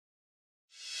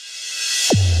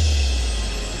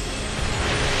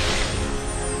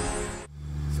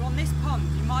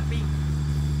might be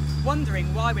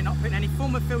wondering why we're not putting any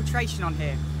form of filtration on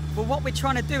here. Well, what we're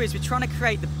trying to do is we're trying to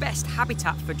create the best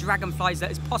habitat for dragonflies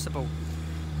that is possible.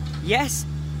 Yes,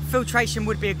 filtration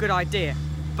would be a good idea,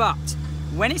 but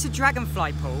when it's a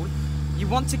dragonfly pool, you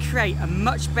want to create a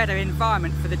much better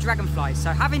environment for the dragonflies.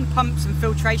 So having pumps and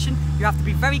filtration, you have to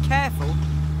be very careful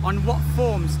on what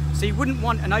forms. So you wouldn't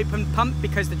want an open pump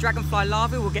because the dragonfly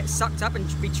larvae will get sucked up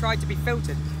and be tried to be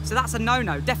filtered. So that's a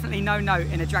no-no, definitely no-no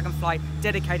in a dragonfly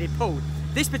dedicated pool.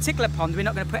 This particular pond, we're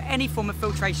not going to put any form of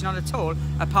filtration on at all,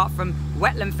 apart from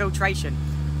wetland filtration.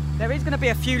 There is going to be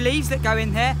a few leaves that go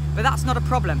in there, but that's not a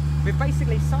problem. We've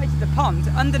basically sited the pond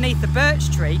underneath the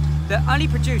birch tree that only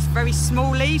produce very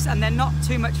small leaves and they're not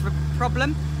too much of a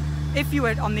problem. If you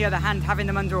were, on the other hand, having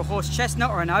them under a horse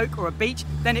chestnut or an oak or a beech,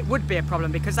 then it would be a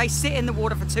problem because they sit in the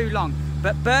water for too long.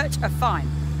 But birch are fine.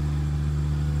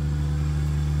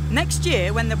 Next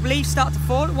year, when the leaves start to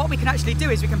fall, what we can actually do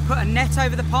is we can put a net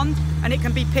over the pond and it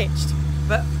can be pitched.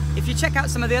 But if you check out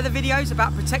some of the other videos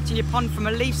about protecting your pond from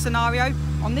a leaf scenario,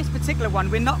 on this particular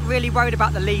one, we're not really worried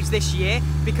about the leaves this year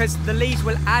because the leaves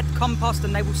will add compost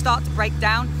and they will start to break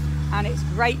down and it's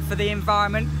great for the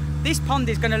environment. This pond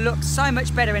is going to look so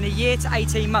much better in a year to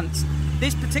 18 months.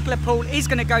 This particular pool is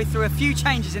going to go through a few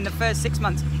changes in the first 6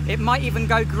 months. It might even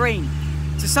go green.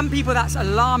 To some people that's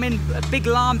alarming, big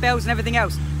alarm bells and everything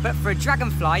else, but for a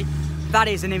dragonfly, that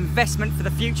is an investment for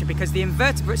the future because the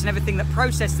invertebrates and everything that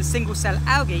process the single cell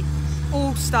algae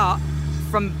all start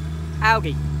from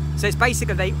algae. So it's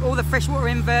basically all the freshwater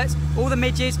inverts, all the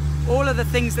midges, all of the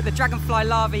things that the dragonfly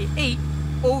larvae eat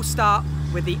all start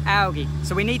with the algae.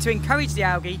 So we need to encourage the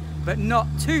algae, but not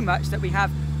too much that we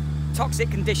have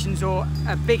toxic conditions or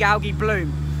a big algae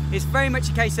bloom. It's very much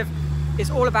a case of,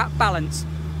 it's all about balance.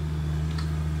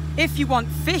 If you want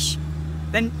fish,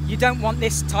 then you don't want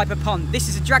this type of pond. This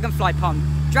is a dragonfly pond.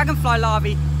 Dragonfly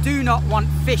larvae do not want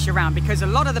fish around because a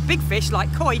lot of the big fish,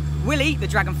 like koi, will eat the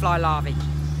dragonfly larvae.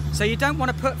 So you don't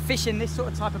want to put fish in this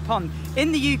sort of type of pond.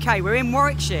 In the UK, we're in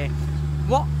Warwickshire.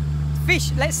 What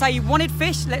fish, let's say you wanted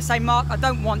fish, let's say, Mark, I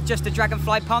don't want just a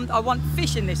dragonfly pond, I want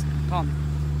fish in this pond.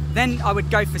 Then I would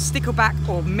go for stickleback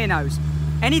or minnows.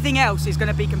 Anything else is going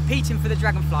to be competing for the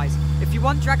dragonflies. If you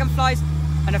want dragonflies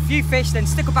and a few fish, then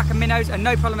stickleback and minnows are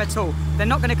no problem at all. They're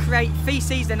not going to create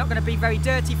feces, they're not going to be very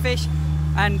dirty fish,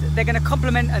 and they're going to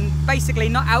complement and basically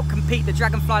not outcompete the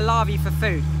dragonfly larvae for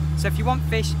food. So if you want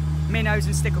fish, minnows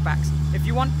and sticklebacks. If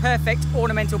you want perfect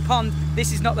ornamental pond,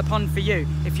 this is not the pond for you.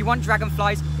 If you want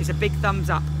dragonflies, it's a big thumbs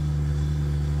up.